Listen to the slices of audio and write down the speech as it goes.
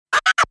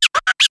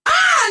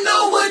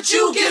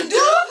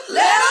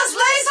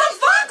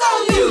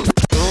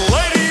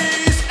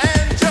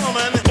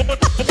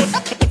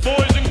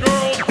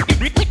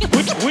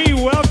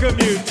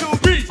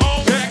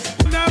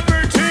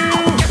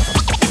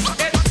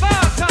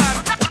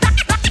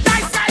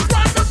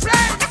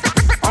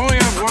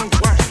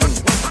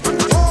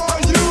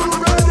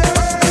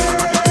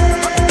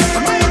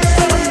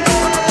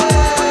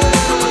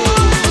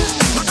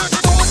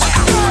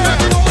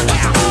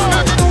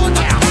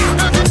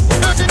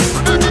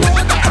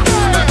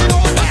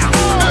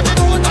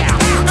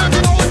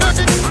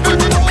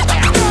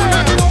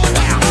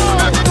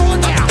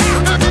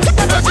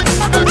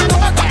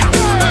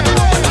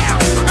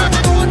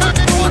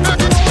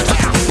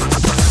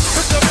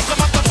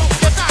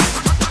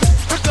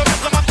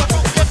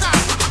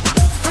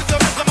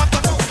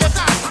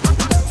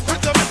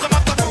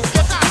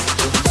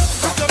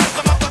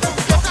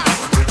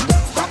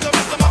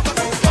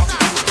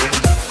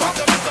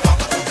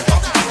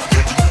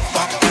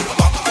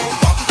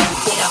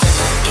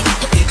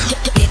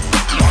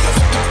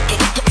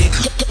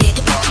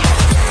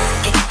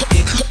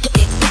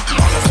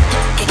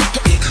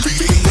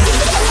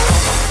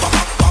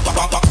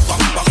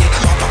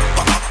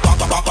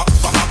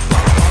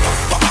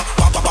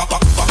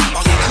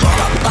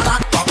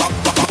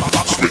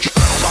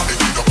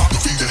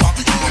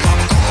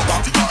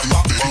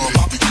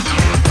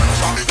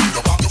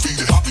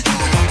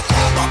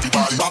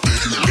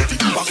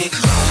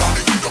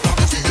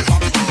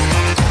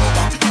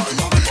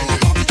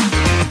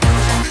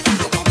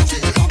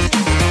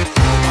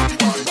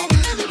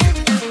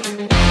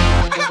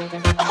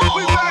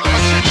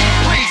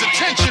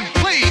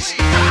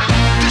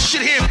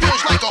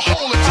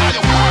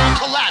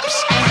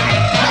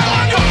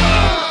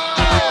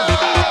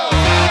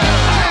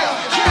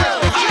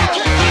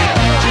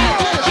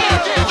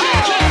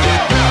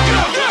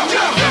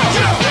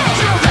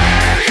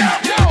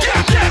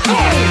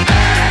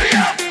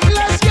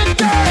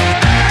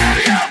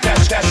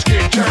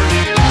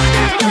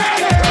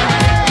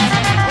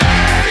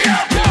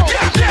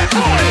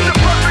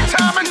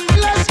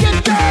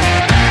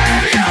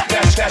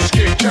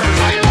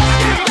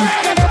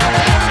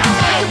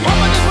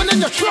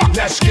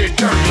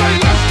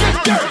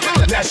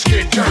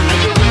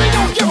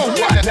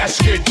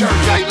let's get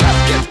dirty. Say,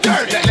 let's get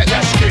dirty.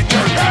 Let's get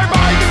dirty.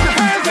 Everybody get your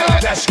hands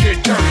up. Let's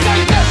get dirty. Say,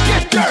 let's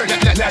get dirty.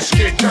 Let's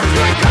get dirty.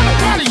 You ain't kind of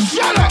party,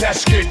 shut up.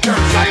 Let's get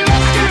dirty. Say,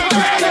 let's get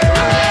dirty.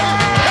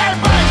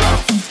 Everybody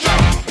jump,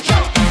 jump,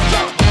 jump,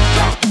 jump,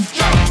 jump,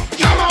 jump.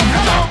 Come on,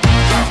 come on.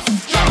 Jump,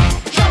 jump,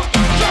 jump,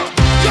 jump.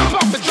 Jump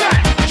off the jack.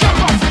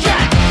 Jump off the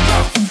jack.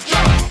 Jump,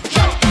 jump,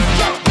 jump,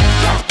 jump,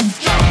 jump,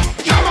 jump.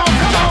 Come on,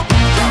 come on.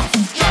 Jump,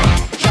 jump,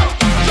 jump,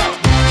 jump.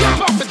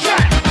 Jump off the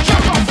jack.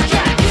 Jump off the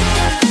jack.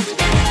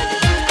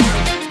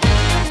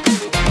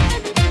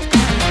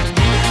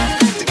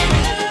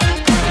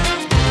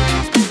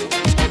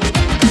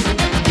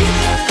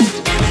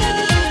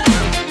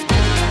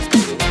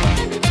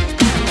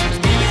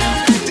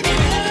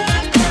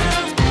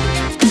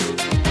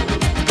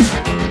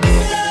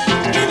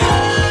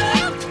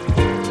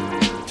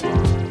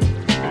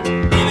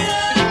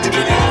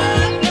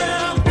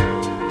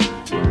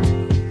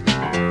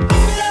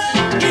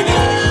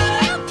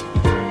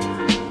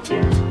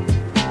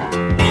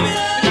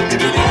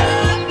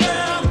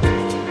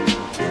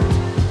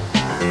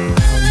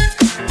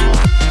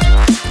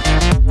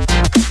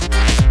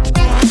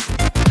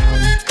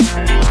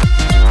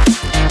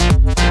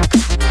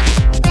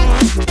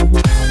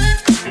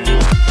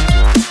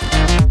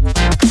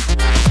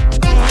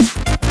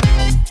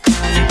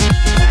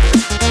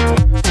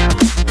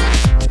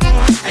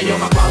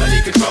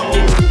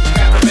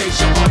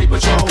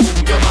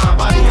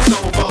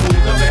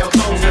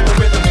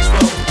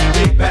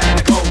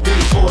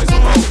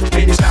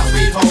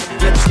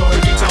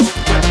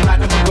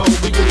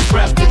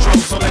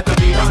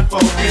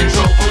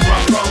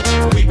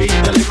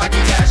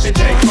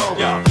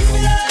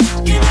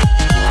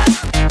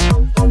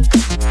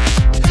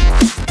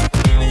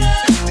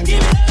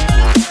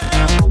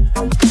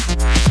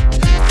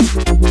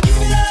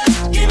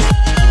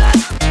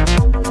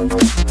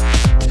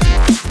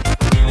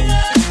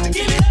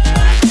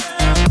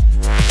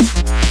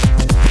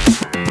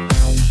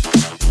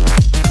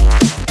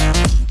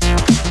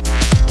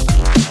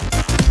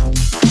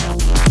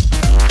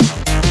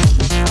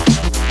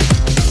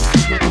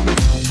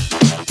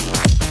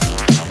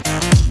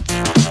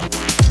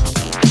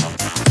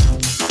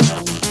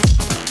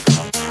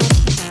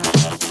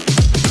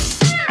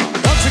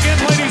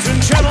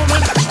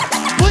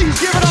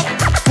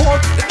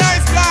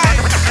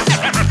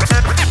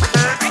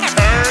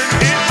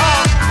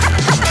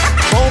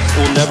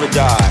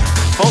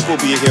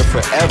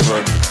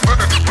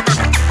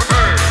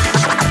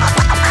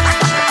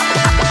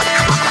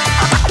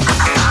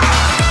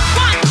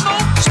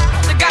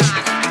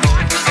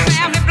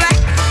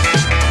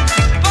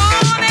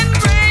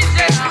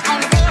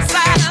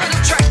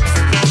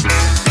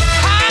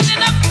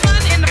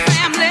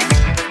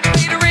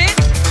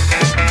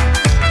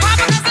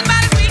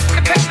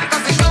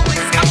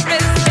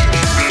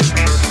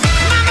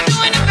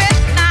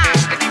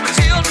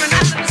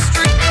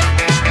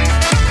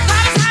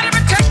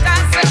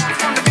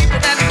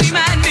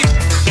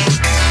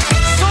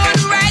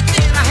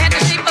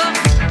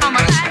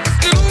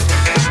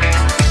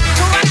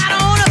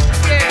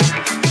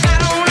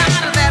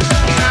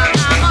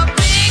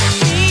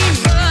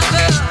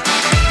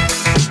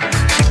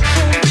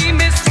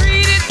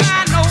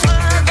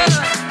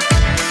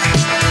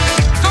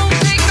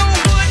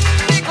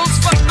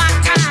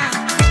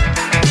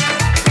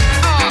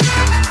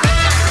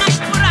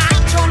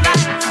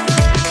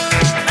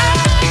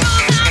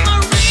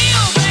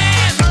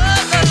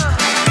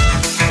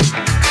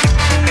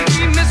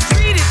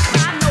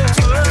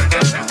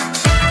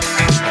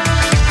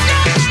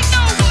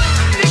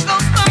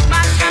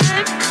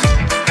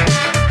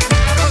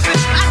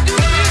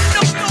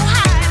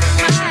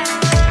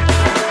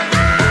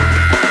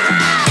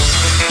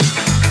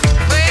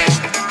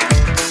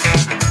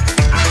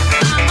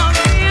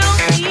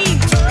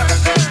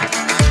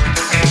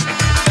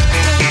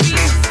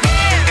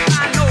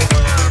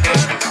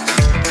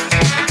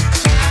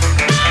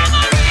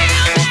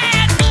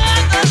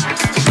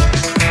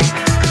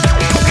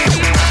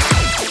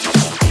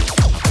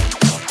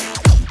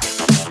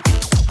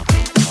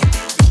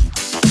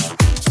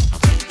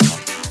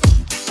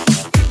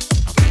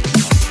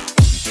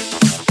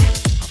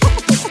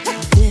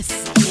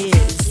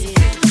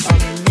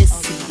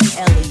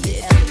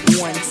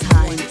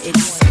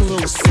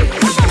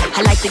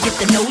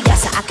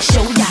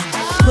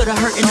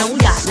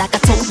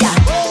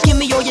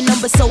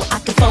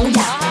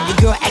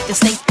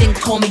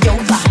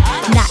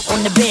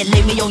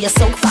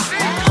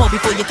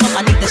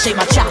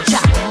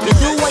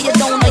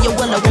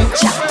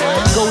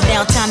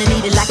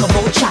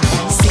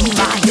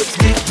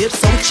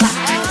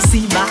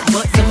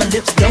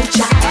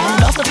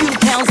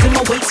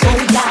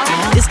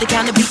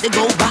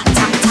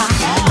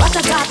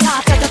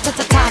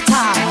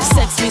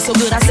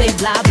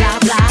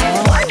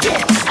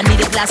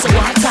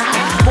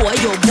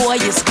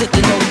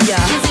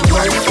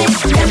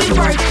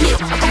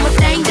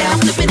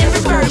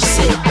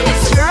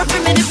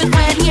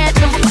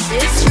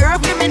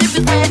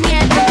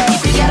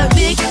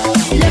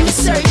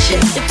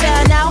 To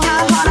find out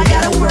how hard I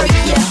gotta work,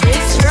 yeah.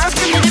 It's your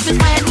primitive, it's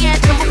when, yeah.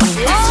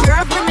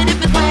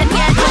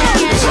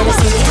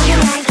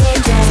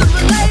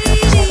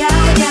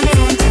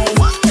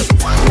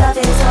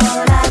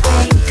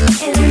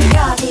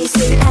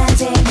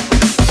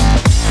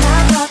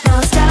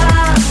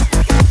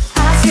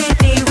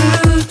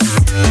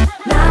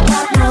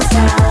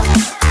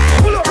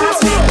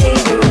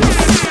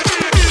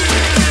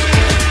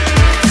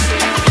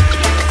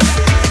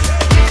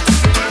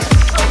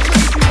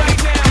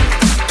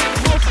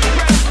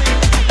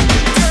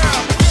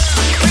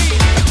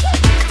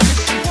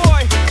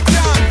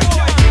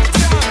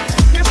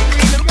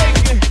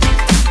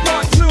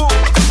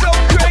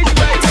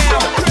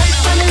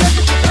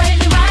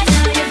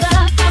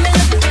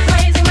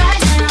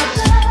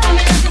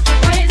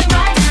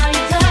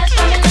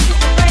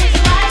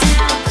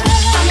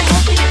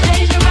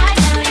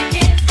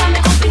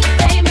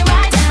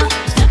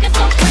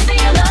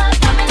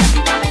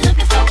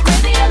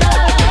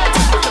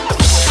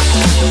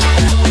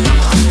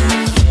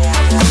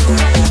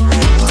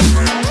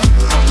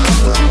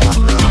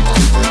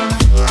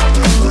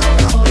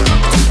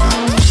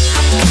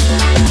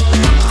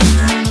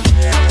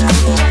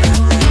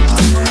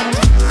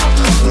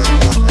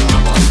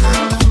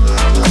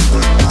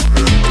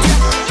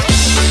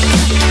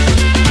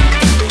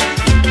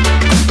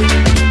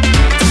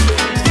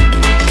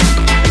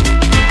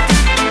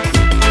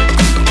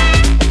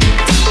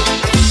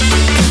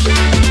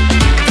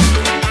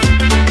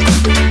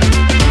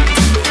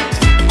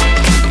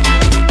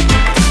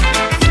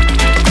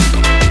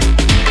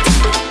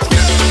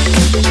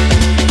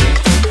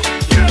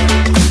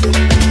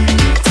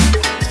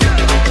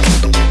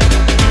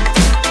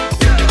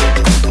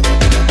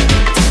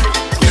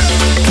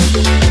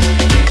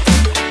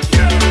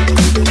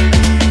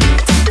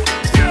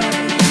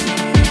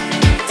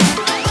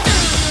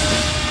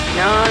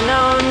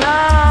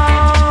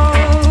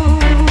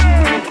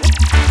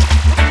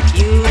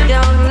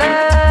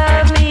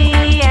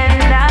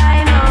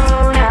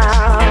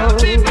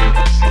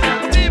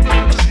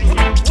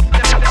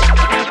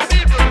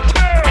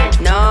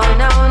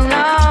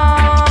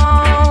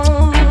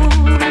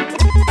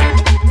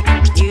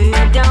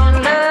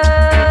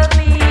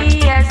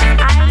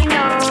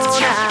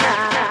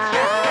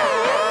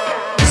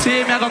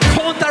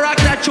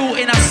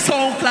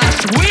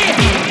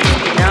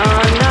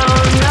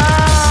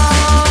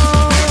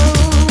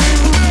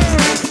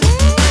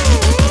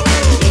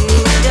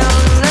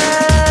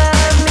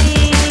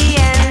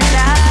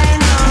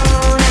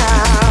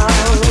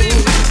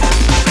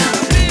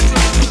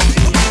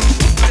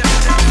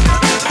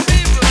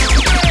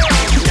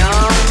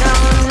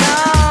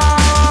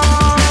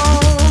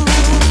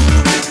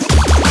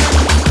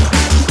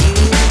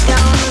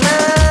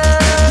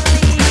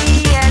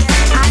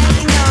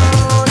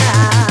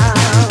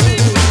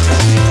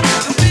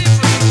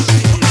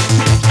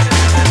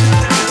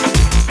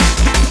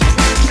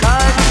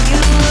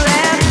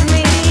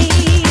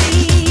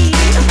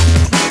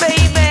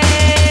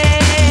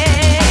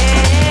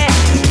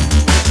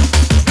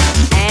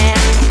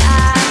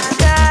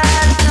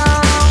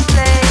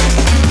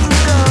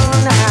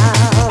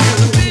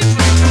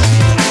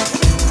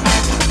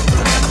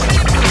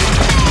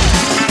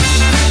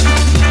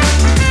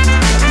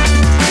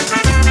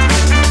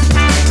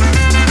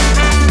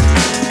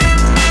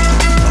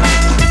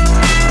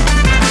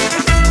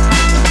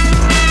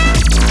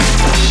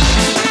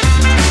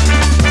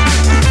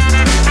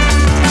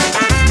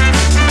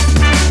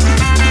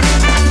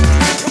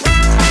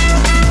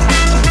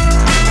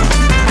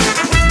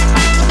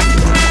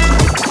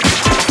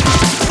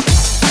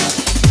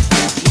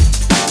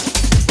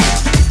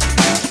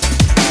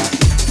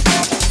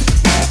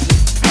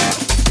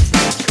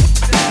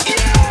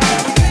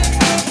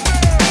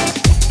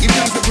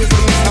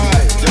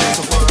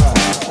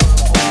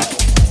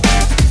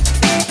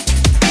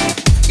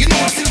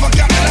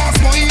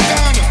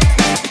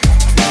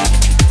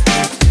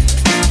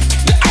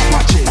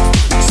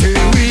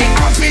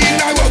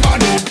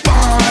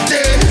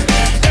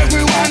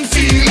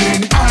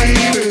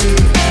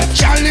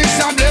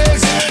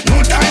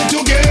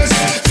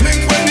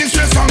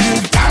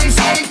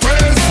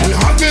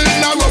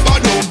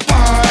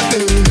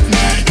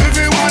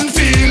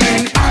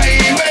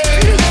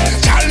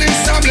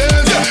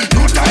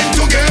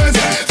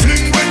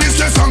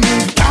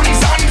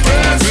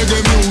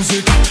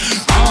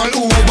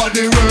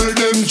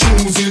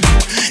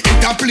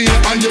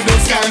 play and you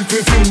just can't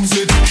refuse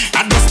it.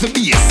 And that's the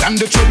bass and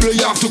the treble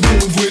you have to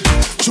move with.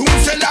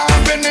 Choose a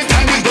love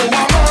anytime we go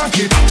and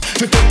market.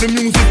 To take the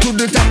music to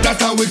the top,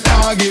 that's how we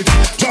target.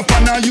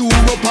 Japan and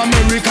Europe,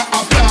 America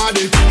applaud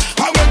it.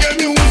 I reggae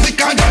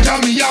music and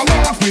Jaja me I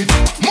walk with.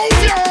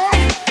 Move your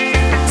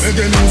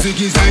reggae music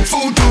is like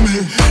food to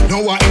me.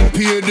 Now I ain't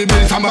pay the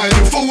bills, I buy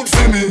the food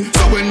for me.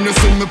 So when you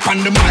see me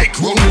pan the mic,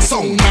 run the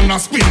sound and I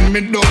spin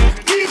me down.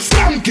 Keep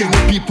skanking,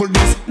 people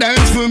just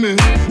dance for me.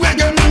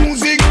 Reggae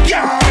music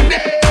can't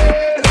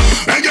dead.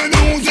 Reggae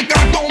music I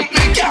don't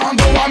me can't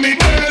go on me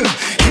dead.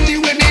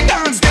 Anyway they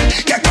dance then,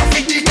 get off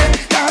it then.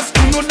 That's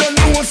who no don't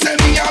know say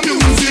me a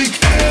music.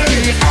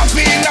 Hey, I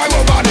feel like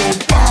over the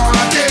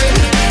party.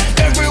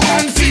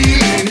 Everyone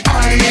feeling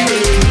high.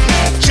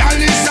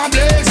 Chalice a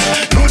blaze,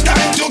 no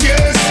time to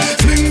guess.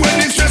 Fling when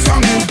it's stress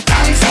on you,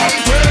 dance and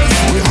praise.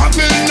 We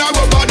having a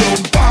rubber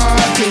dub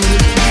party.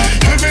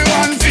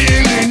 Everyone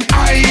feeling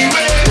high.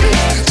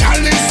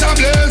 Chalice a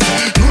blaze,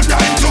 no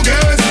time to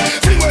guess.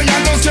 Fling when you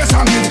no stress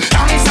on you,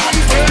 dance and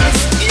praise.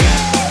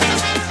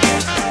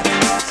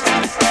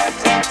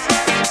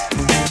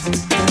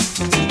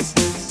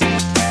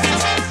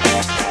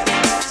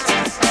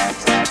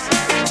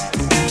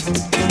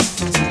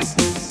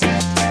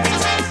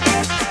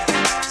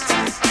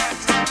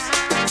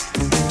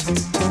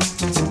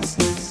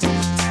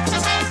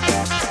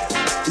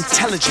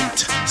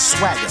 Intelligent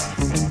swagger.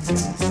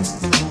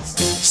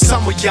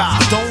 Some of y'all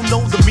don't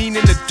know the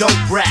meaning of dope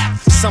rap.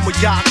 Some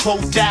of y'all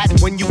quote that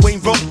when you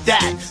ain't wrote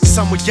that.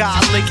 Some of y'all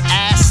lick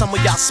ass, some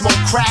of y'all smoke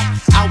crack.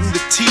 Out in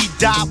the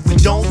T-Dot, we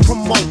don't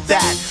promote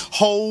that.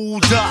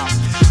 Hold up,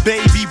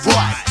 baby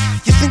boy.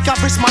 You think I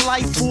risk my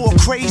life for a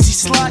crazy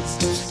slut?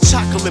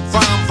 Chocolate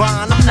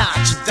bonbon, I'm not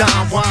your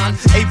Don Juan.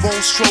 A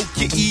won't stroke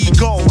your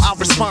ego, I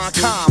respond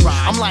calm.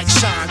 I'm like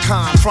Sean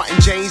Conn,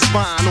 frontin' James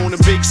Bond on the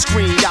big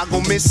screen. Y'all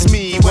gon' miss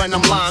me when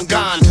I'm long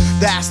gone.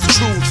 That's the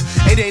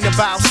truth. It ain't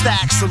about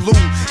stack salute.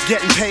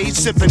 Getting paid,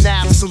 sipping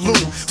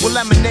absolute. With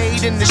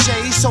lemonade in the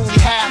shade's only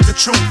half the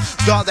truth.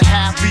 The other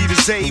half be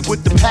the Zay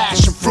with the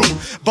passion fruit.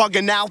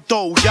 Bugging out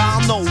though,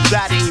 y'all know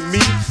that ain't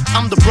me.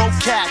 I'm the broke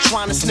cat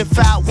trying to sniff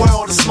out where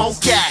all the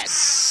smoke at.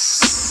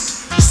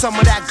 Some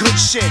of that good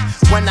shit.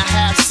 When I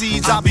have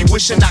seeds, I'll be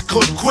wishing I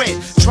could quit.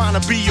 Trying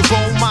to be a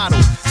role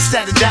model,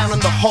 set it down in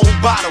the whole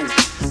bottle.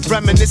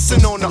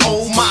 Reminiscing on the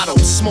old motto.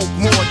 Smoke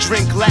more,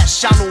 drink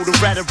less. Y'all know the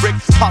rhetoric.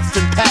 Puff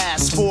and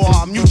pass for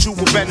our mutual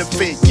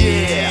benefit.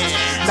 Yeah.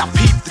 Now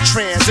peep the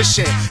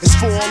transition. It's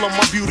for all of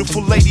my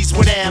beautiful ladies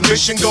with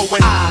ambition going.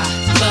 I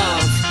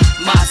love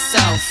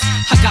myself.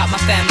 I got my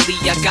family,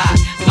 I got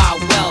my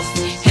wealth,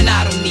 and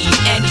I don't need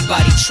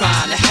anybody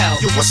trying to help.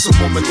 Yo, what's a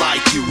woman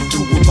like you?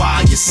 Do it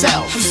by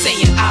yourself. I'm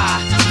saying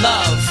I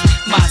love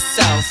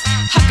myself.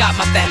 I got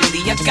my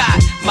family, I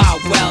got my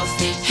wealth,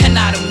 and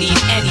I don't need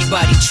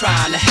anybody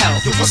trying to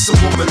help. Yo, what's a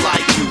woman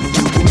like you?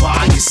 Do it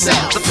by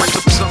yourself.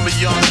 Some of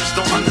y'all just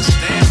don't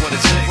understand what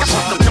it takes.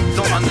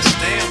 Don't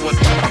understand what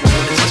it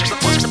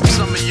takes.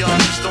 Some of y'all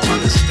just don't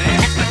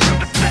understand.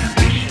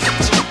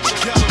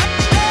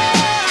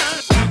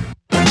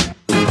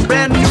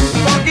 Brand new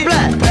funky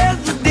black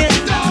president.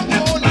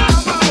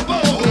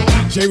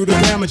 J. Rue the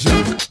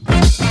Damager.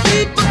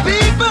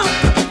 People.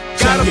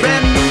 Got a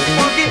brand new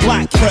funky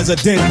Black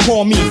president,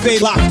 call me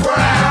Faylock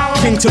Brown.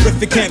 King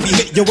terrific, can't be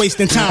hit, you're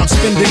wasting time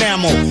spending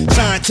ammo.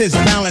 Scientists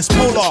balance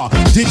polar,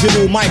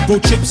 digital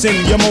microchips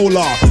in your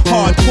molar.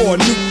 Hardcore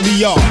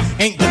nuclear,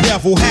 ain't the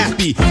devil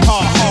happy? Ha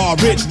ha,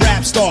 rich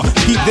rap star,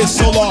 keep this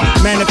solar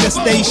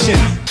manifestation.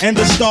 And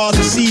the stars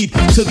accede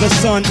to the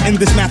sun in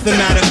this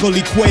mathematical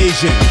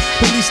equation.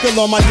 Police still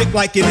on my dick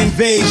like an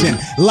invasion.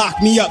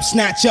 Lock me up,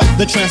 snatch up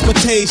the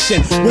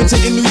transportation. Winter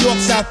in New York,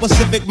 South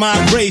Pacific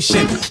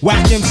migration.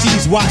 Whack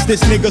MCs, watch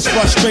this nigga's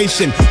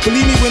frustration.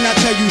 Believe me when I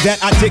tell you that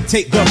I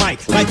dictate the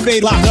mic like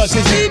Faylock does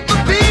his people.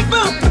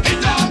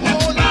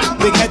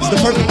 Big head's the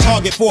perfect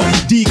target for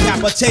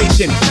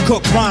decapitation.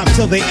 Cook rhyme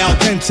till they al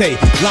dente.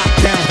 Lock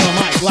down the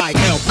mic like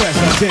El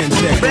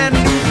Presidente. Brand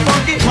new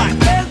funky black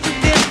president.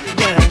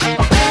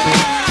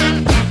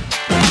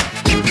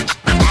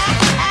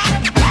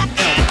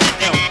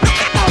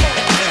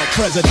 El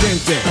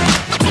Presidente.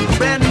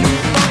 Brand new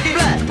funky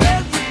black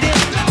president.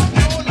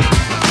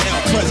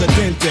 El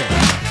Presidente.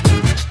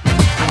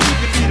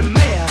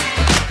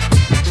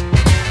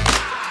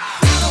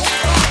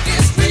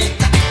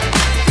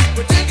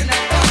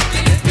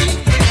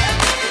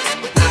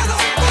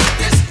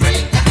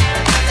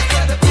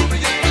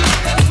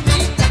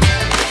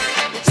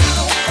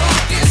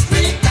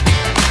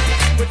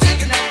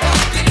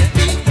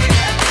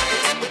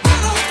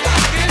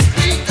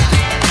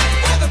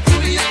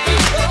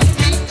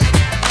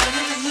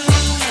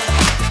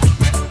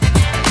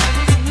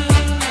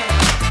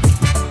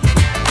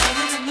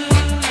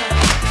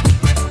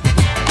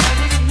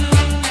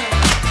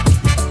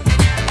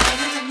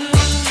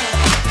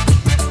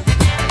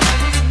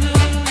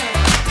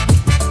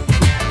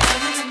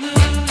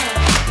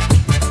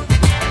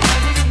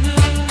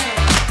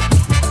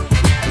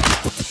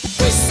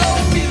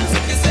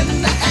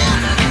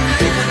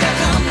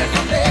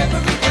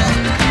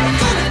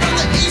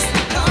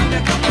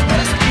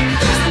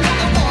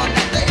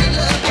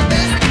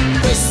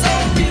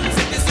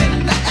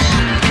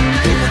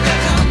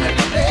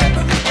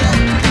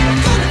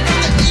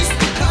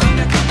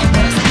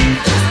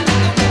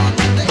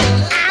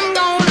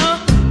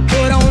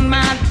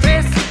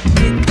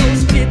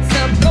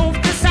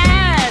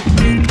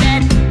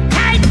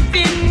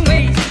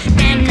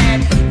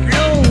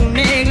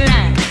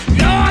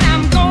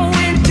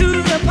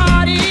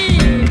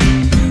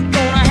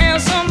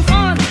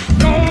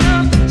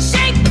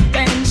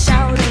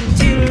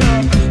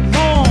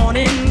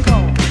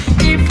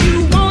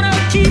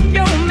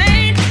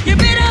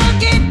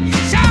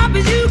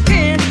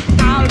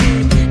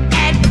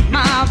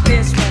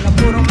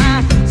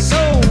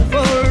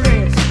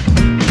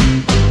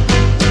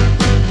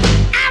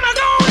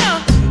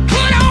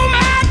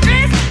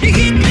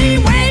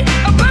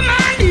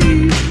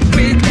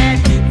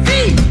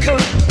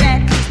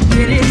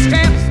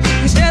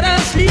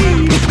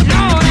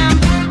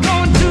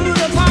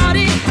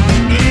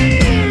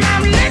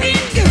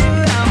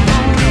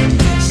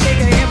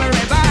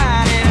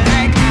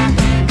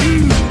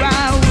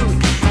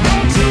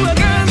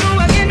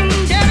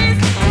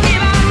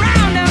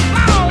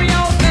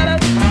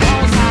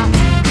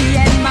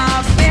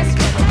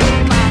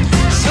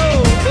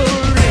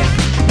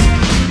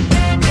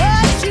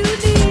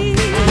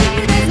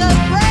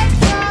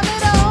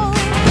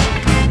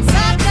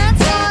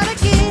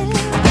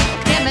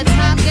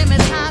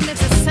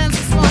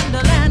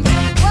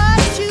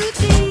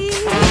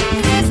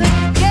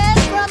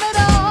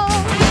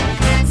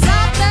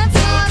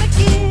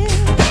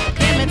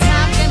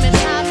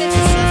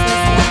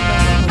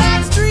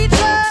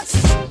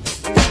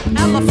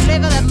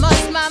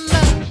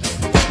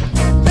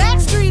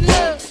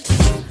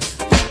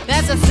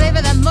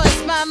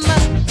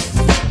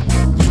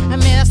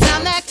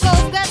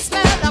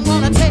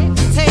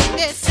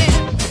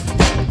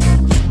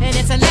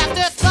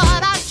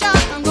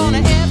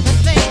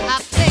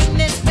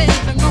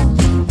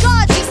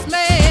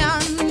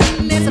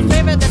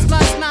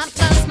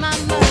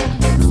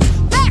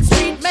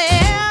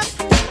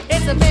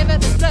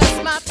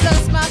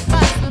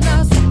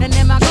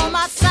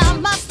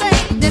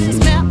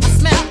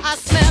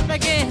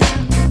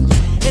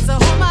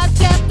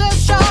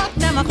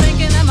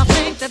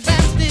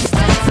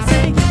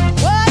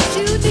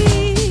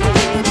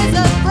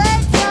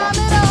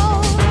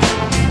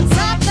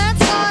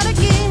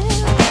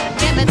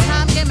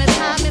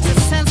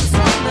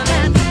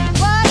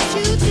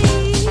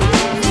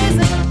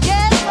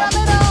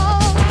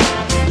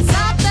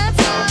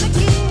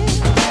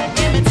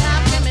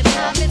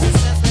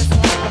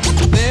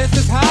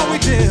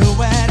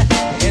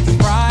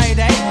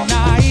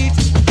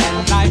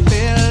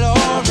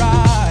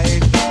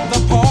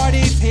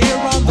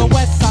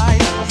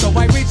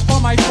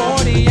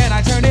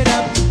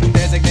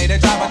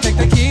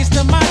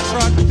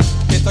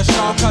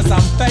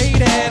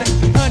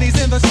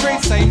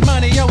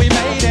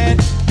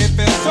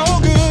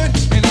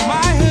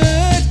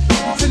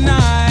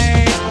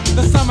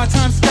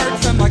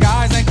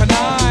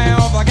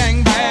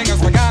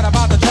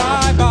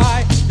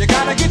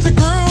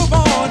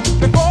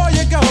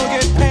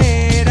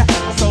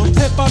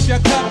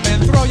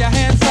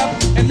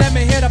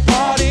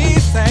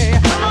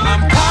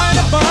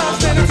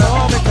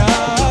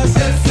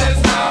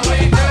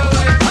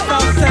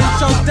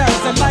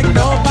 Like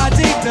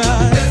nobody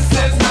does. This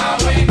is how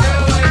we do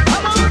it.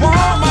 To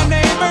all my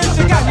neighbors,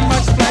 you got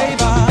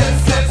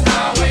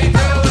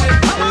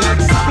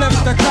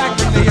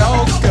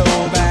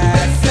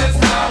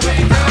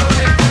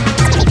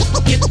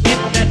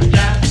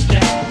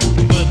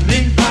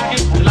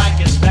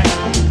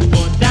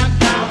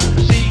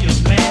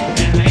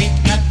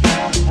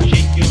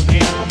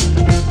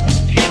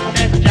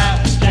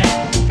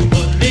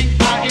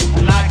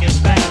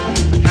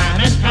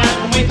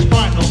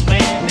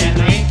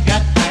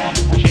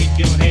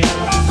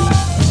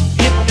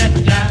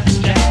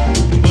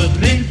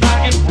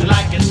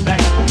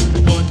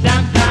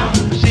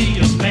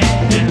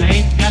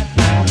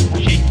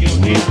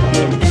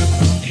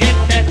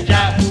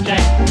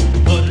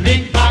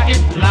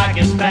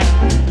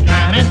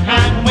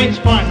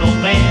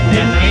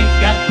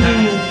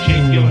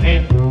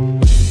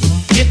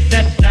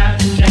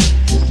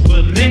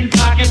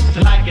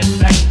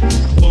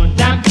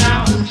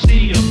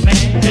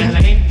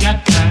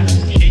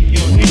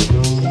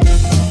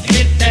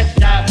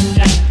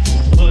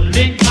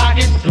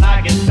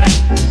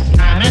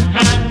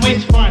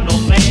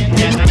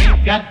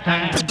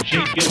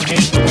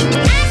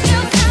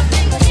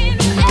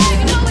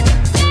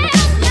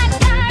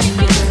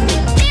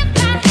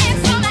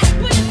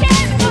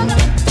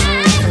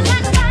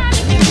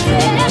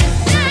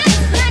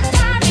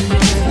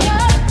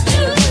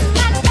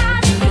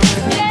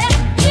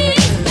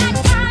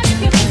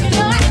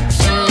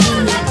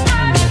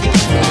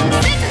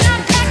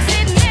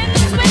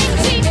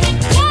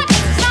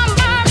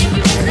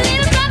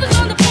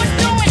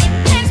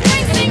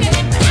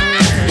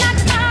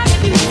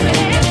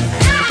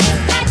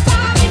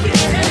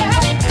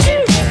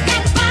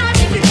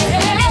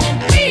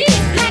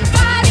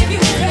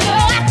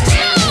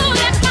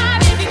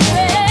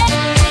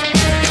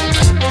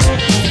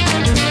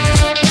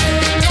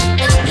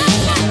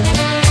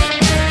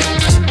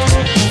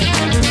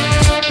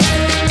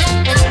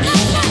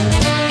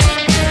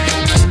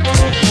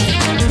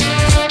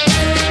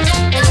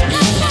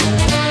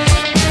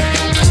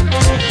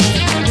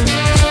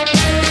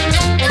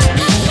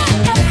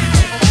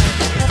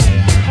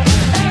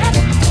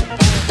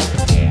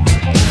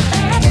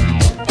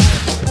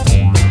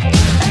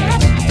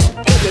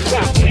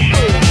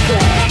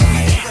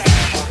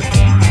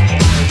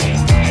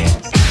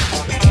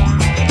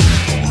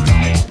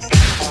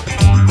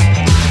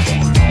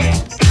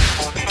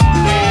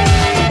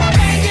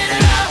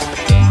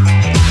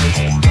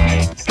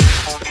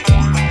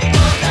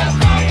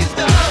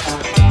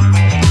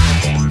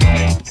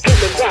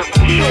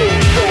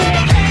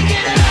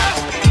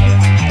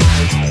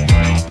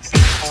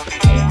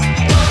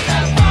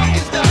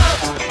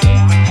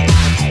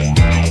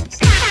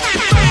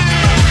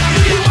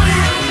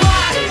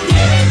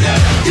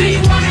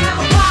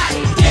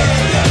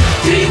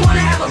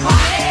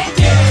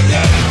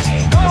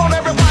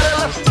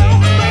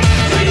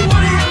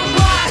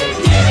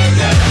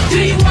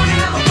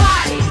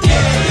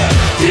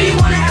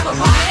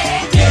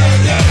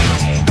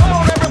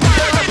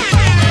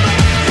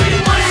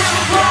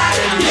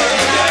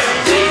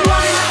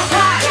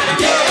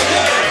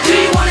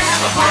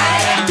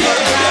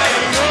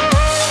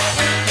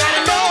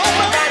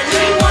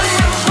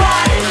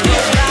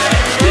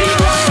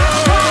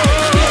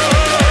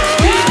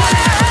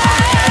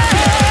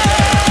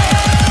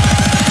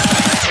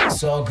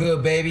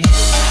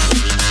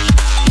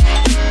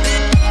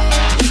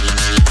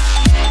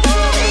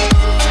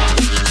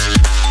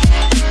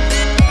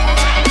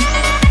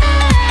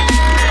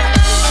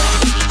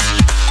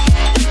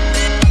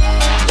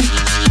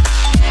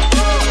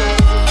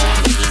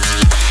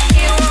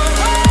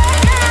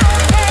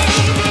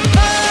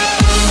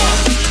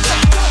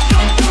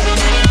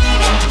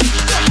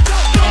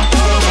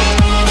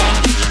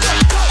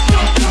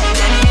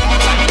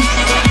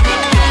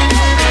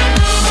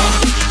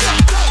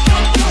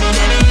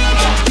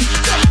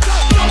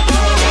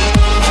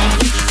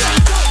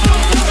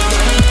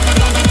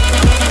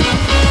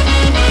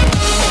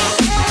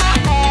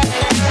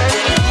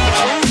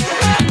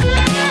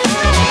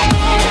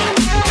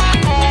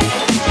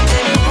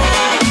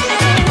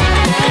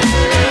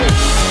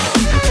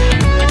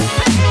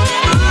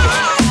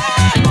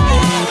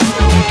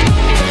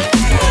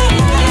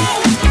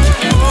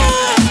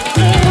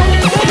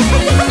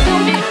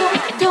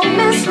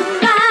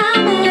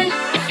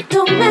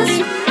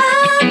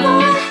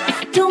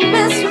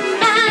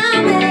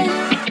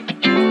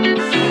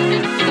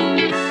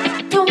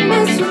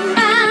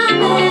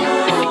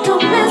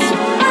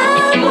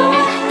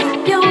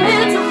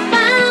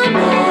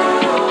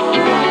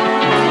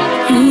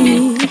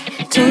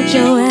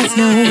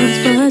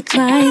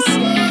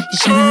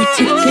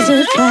took his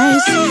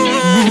advice and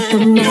left the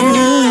man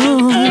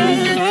alone.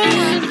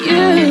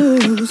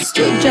 You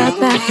still drop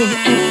by him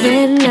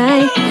every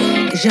night,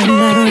 'cause you're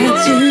not around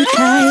too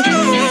tight.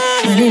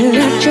 When it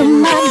left your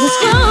mind was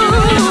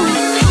wrong.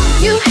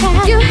 You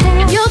had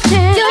your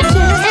chance,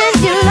 and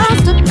you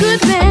lost a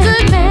good man.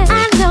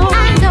 I know,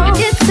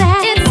 it's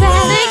sad,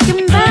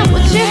 thinking about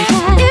what you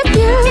had.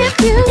 If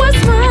you was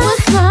mine,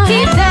 he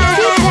died.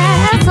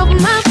 That's off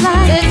my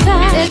life.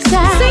 It's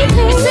time.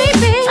 See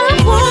me, I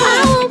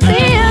won't be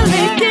a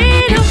lady.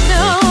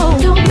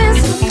 Don't mess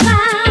with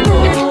my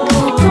man.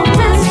 Don't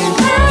mess with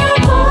my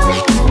boy.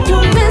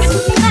 Don't mess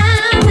with my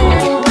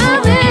man. My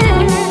man.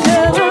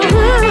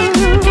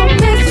 Don't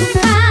mess with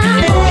my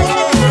man.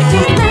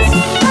 Don't mess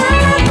with my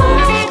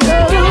boy.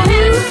 Don't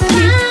mess with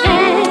my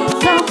man.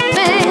 Don't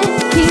mess.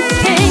 Keep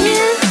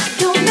saying,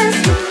 don't mess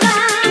with my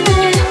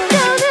man.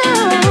 No.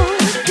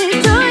 He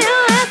told you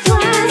that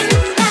twice.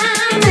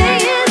 I'm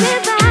saying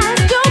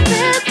advice. Don't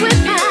mess with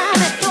my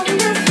man. Don't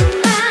mess with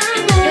my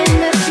man.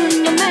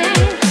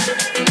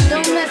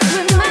 Don't mess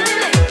with my man. Don't mess with my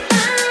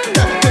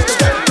man.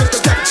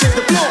 Check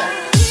the floor.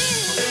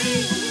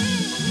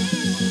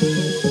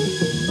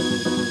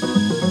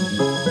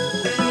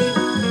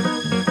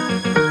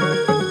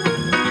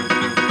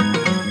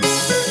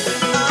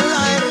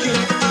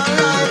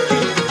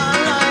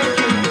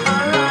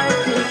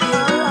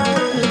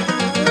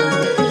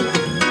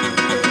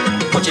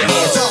 Put your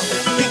hands up.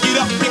 Pick it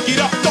up,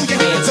 throw your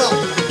hands up.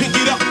 Pick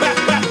it up,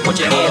 back. Put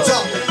your hands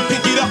up.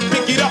 Pick it up,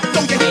 throw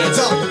your hands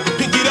up.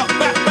 Pick it up,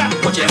 back.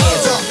 Put your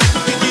hands up.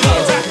 Pick it up,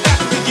 back.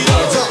 Pick it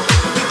up,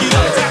 pick it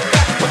up,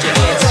 back. Put your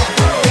hands up.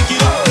 Pick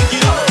it up, pick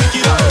it up.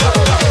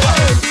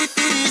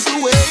 Easy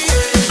way.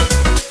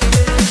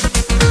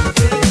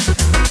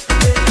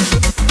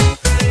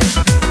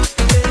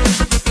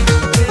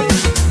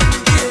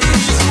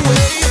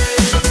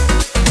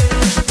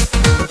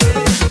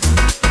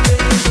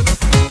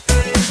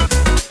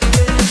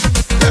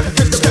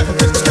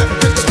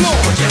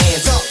 Put your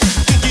hands up.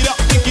 Pick it up,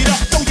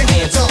 throw your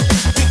hands up.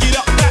 Pick it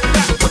up, back.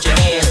 Put your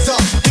hands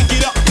up. Pick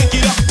it up,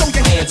 throw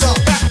your hands up.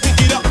 Back.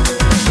 Pick it up,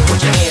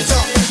 Put your hands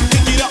up.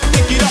 pick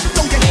it up,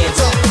 throw your hands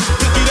up.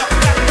 Pick it up,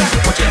 back.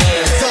 Put your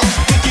hands up.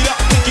 Pick it up.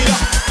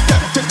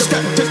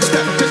 Step to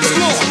the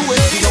floor.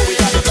 You know we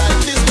got it like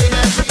this way,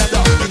 man. And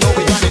you know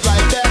we got it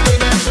like that way,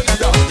 man.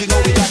 And you know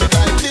we got it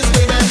like this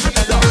way, man.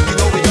 And you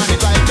know we got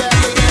it like that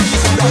way, man.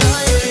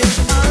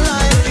 I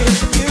like it,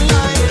 you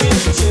like it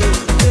too.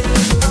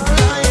 I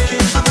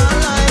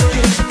like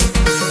it.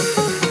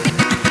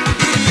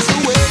 Easy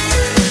way.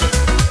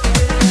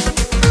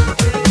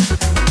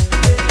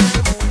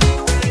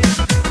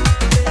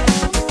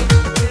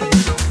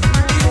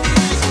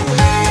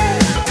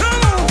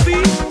 Come on,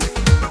 feet.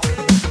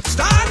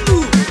 Start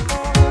moving.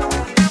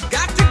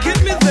 Got to get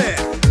me there.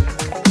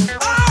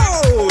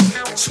 Oh,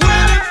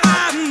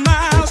 25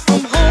 miles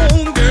from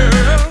home,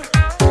 girl.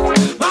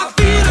 My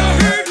feet are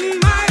hurting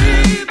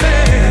mighty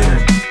bad.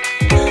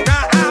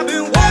 Now I've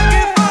been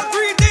walking for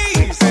 3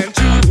 days and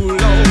 2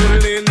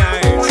 lonely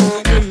nights.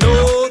 You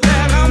know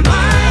that I'm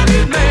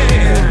mighty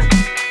mad.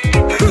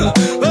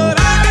 But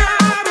I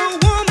got a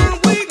woman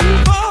waiting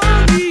for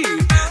me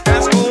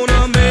that's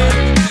gonna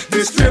make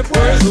this trip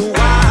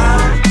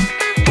worthwhile.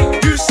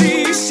 You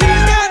see,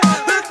 she's got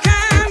the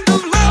kind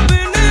of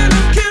loving and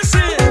of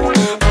kissing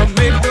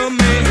make the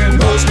man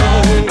go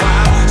strong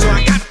wild. So I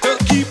got to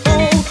keep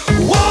on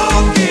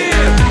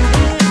walking.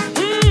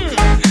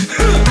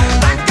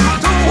 I got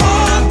to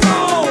walk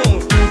on.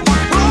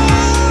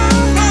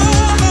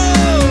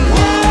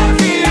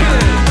 Walking.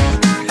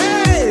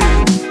 Hey.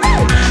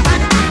 I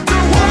got to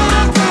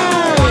walk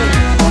on.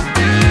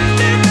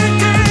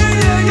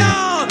 Yeah,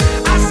 y'all.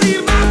 I see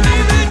my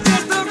baby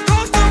just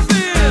across the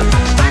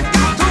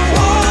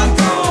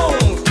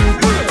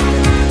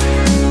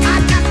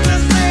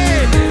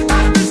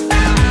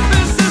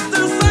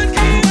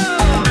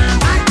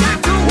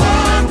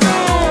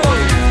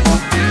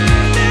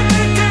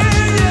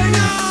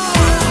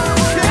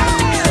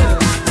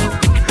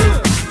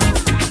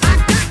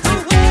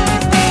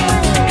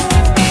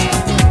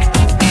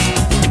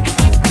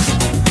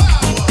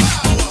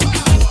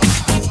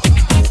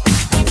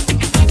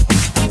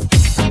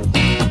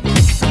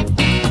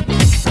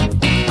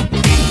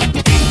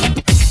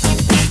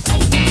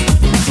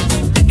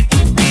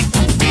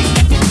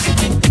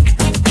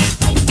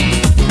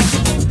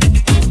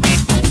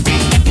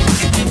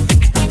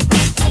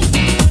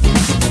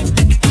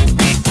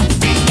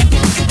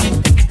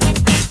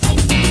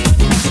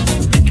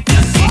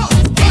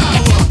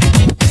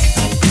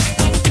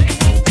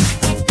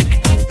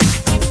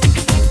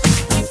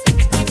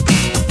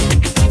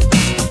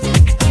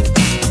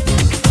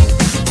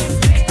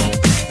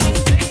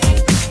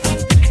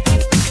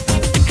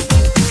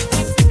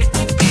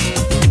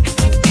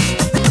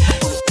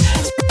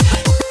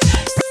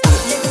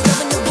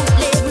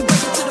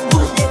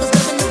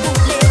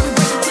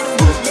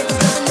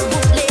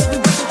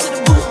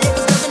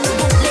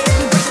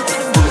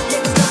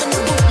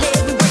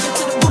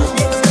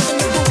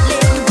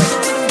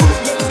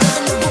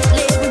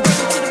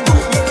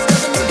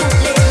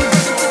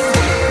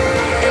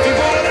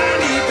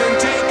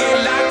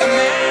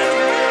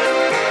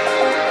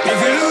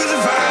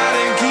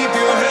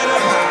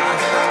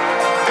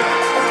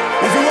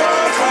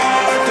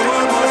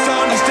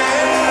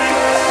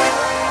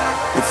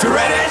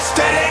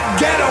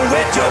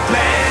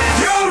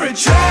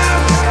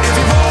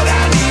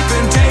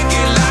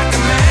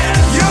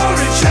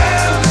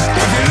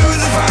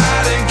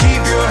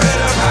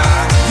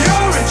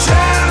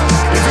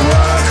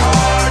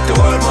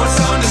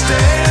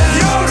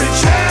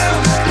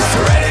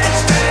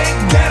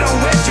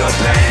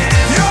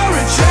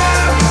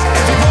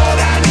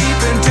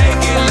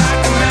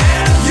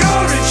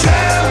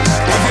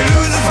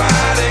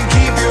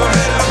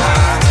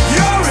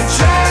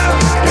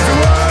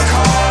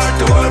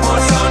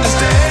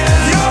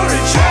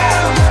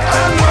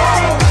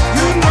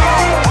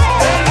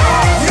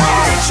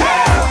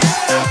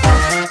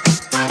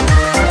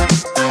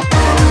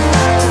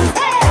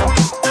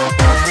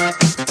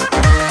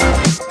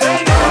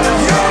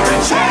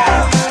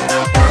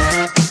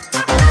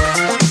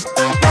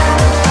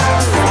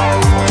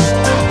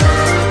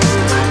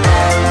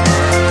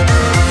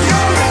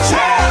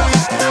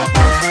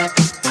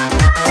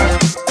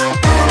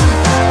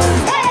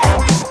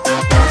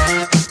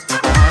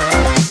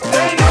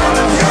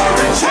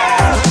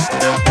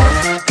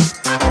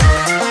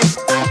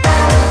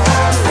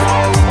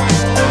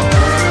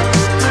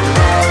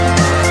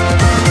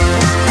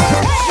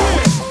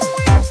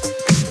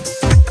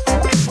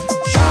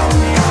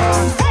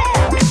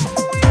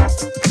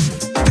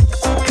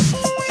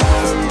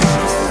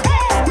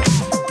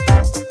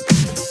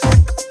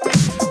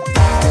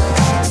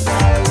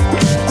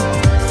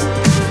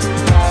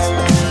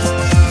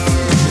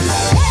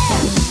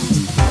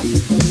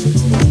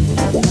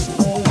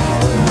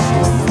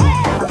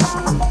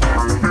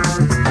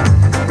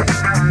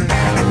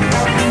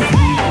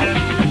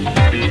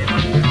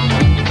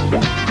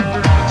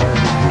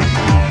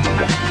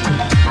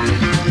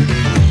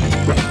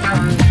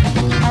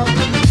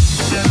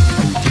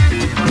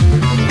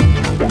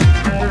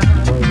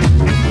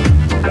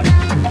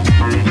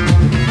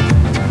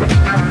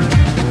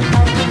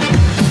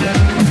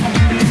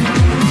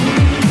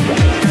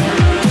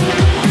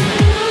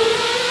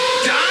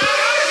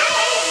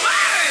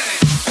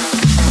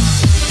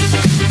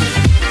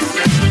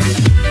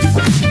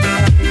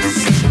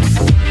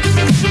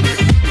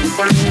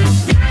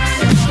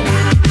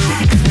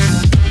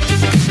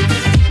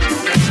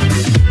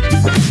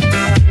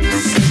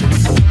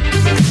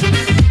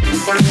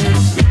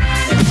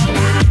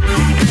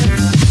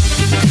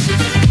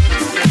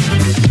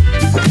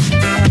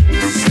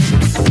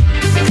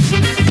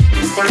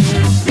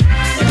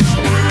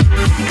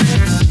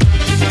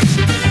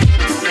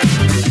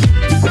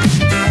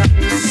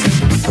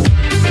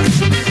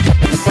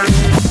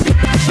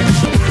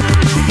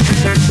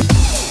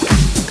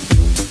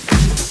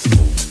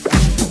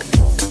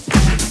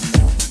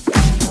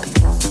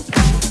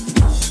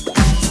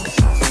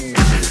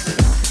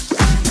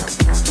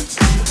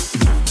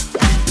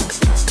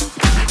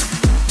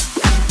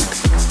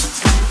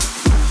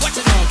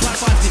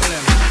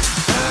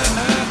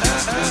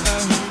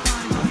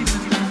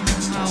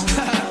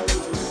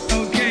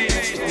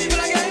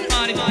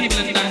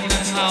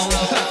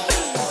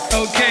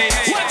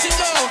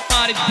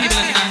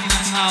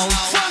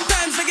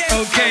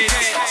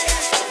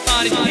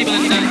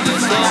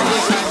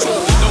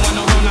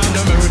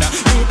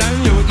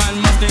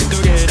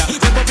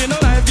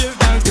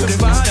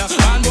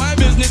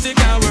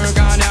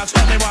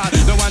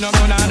want no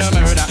gun and no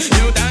murder.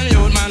 Youth and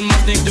youth man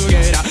must stick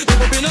together.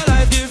 Live up in a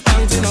life, give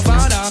thanks to no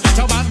father.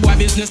 So bad boy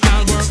business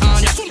can't work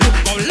on ya. Some look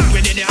how long we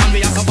did it and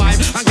we a survive.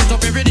 And get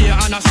up every day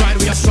and a stride,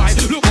 we a stride.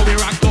 Look how we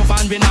rock tough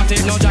and we not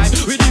take no jive.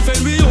 We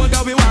defend we own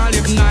cause we want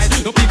live night.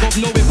 No pick up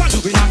no weapon,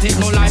 we not take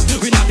no life.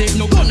 We not take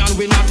no gun and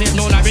we not take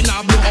no life. We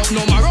not blow up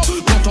no marrow,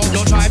 cut up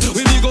no tribe.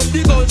 We big up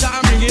the culture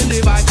and bring in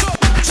the vibe.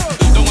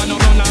 Don't want no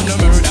gun and no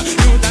murder.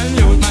 Youth and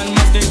youth man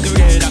must stick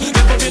together.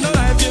 Live up in a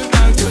life, give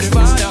thanks to the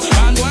Father.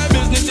 And boy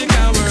business it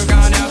can't work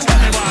on ya.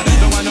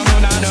 Don't want no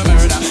gun and no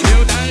murder.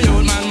 Youth and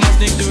youth man must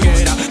stick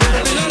together. Live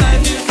up in a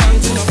life, give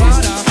thanks to the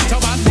Father. So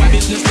bad boy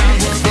business can't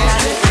work on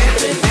ya.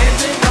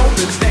 Dancing on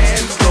the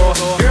dance floor,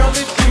 girl,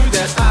 it's you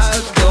that I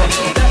adore.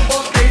 Step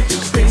on stage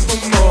and scream for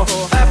more.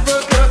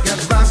 Africa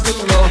got rock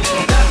galore.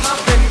 That my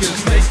fingers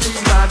make you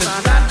mine,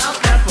 and that I'll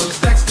have for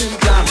sex and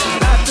time.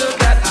 After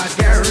that, I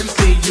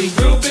guarantee you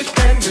will be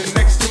standing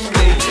next to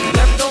me.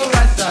 Left or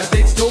right side,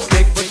 they so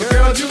big, but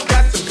girl, you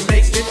got to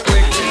make it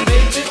quick.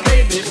 Baby,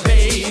 baby,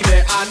 baby,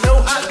 I know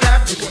I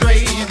drive you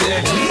crazy.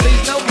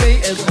 Please know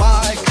me as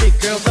my kid,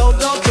 girl,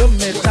 hold on to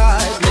me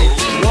tightly.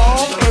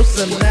 Warm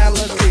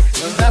personality,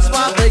 and that's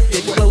why they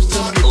get close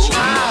to me.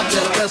 Try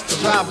their best to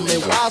drive me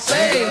wild,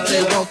 say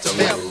they want to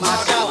met my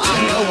child. I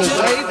know a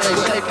way they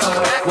shake them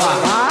back.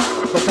 Why?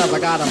 Because I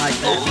got it like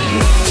that.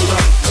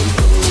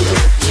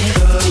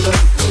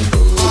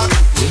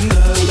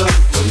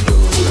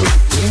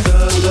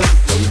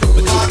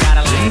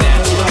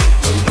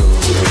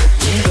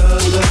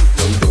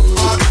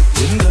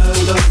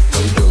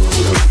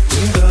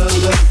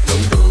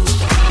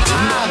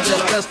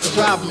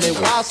 Drive me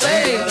wild,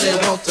 say they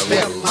want to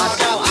bet my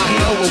child. I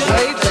know a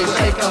way they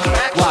shake them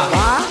back.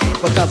 Why?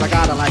 Because I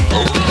got it like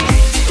that.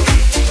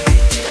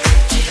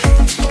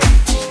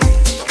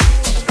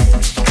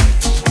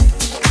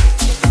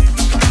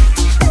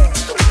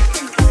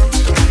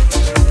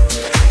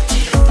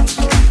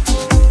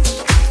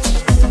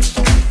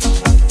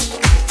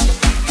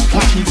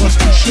 Watch me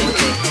bust and shake.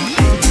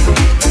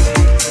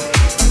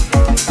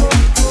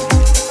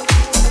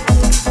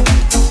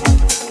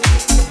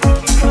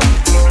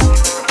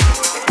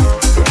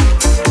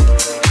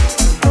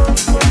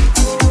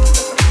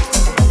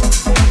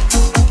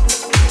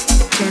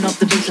 Turn off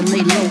the bass and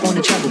lay low on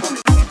the treble.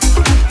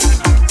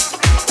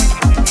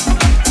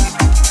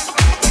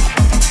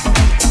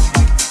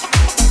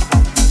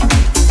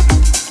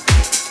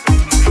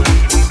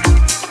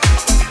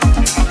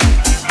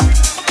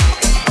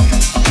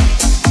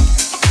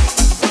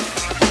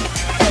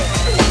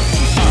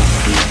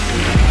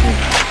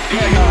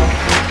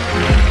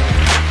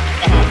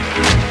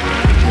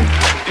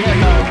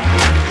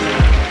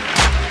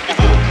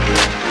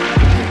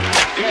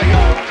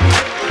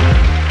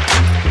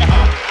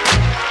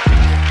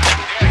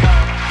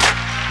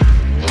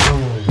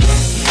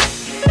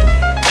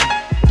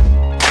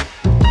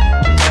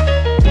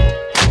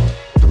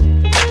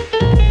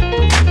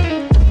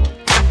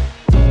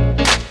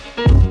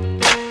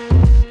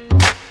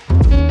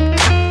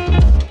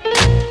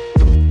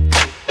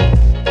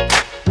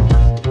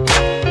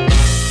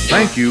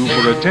 Thank you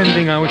for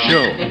attending our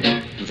show.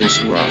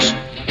 This was.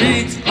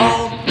 In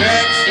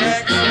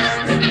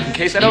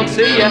case I don't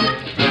see ya.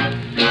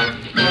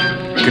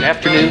 Good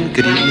afternoon,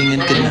 good evening,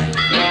 and good night.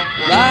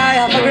 Bye,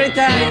 have a great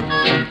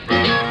time.